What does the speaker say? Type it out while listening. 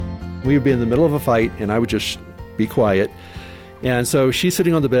We would be in the middle of a fight, and I would just be quiet. And so she's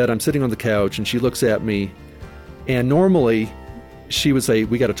sitting on the bed, I'm sitting on the couch, and she looks at me, and normally she would say,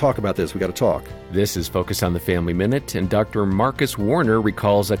 we got to talk about this, we got to talk. This is Focus on the Family Minute, and Dr. Marcus Warner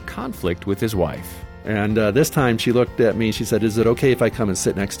recalls a conflict with his wife. And this time she looked at me and she said, is it okay if I come and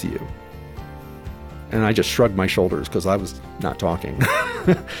sit next to you? And I just shrugged my shoulders because I was not talking.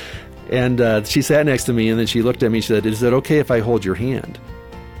 And she sat next to me, and then she looked at me and she said, is it okay if I hold your hand?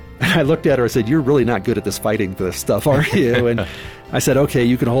 And I looked at her and said, you're really not good at this fighting this stuff, are you? And I said, okay,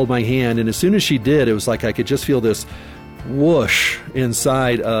 you can hold my hand. And as soon as she did, it was like I could just feel this whoosh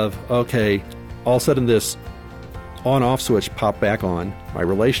inside of, okay, all of a sudden this on-off switch popped back on. My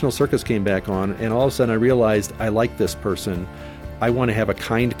relational circuits came back on, and all of a sudden I realized I like this person. I want to have a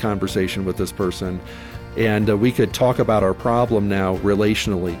kind conversation with this person. And we could talk about our problem now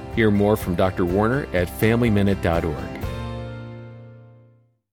relationally. Hear more from Dr. Warner at FamilyMinute.org.